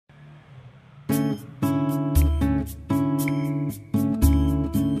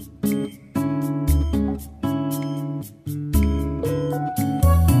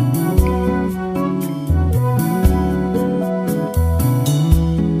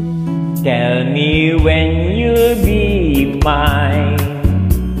Tell me when you'll be mine.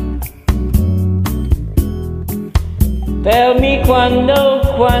 Tell me quando,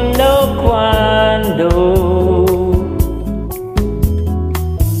 quando, quando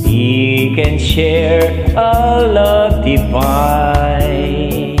we can share a love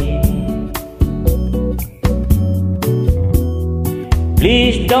divine.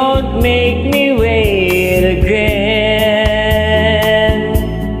 Please don't make me wait again.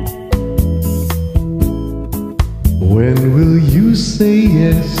 When will you say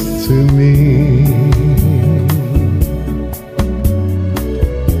yes to me?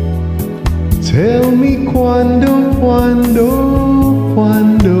 Tell me quando, quando,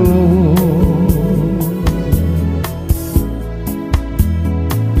 quando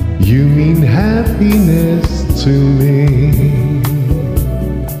you mean happiness to me.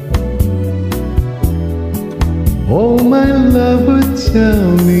 Oh my lover,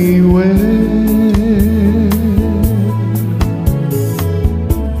 tell me when.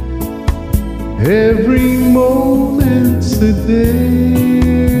 Every moment's a day.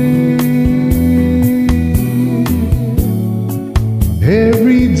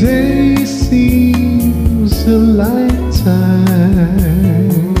 Every day seems a lifetime.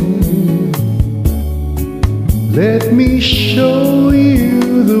 Let me show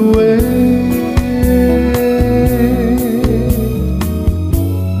you the way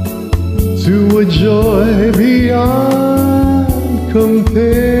to a joy beyond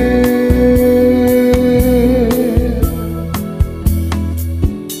compare.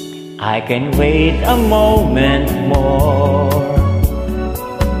 I can wait a moment more.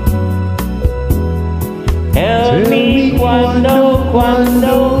 Tell me quando,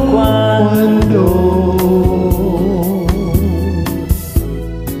 quando, quando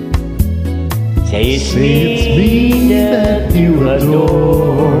say it's me that you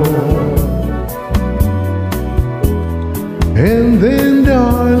adore. And then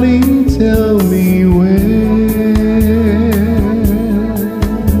darling, tell me when.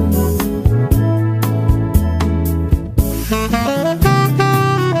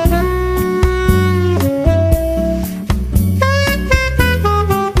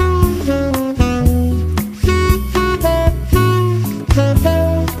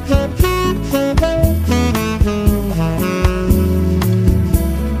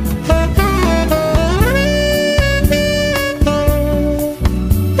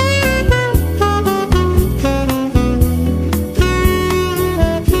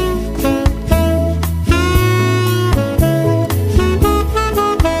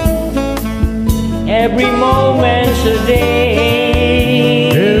 Every moment's a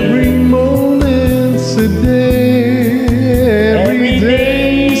day. Every moment's a day. Every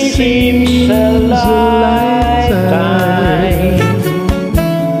day seems a lifetime.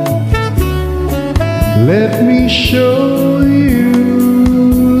 Let me show you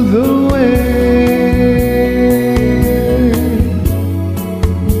the way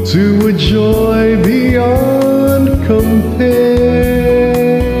to a joy beyond compare.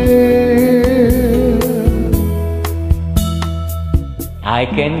 I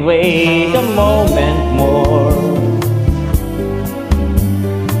can wait a moment more.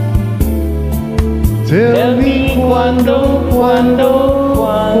 Tell me quando, quando,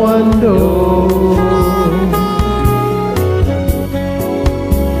 quando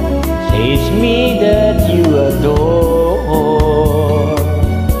say it's me that you adore.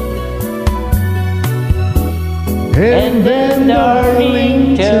 And then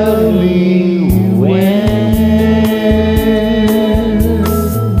darling, tell me when.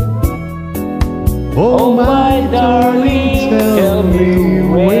 Oh my darling, tell me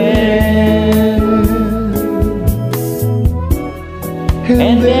when.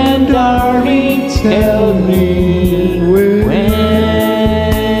 And then darling, tell me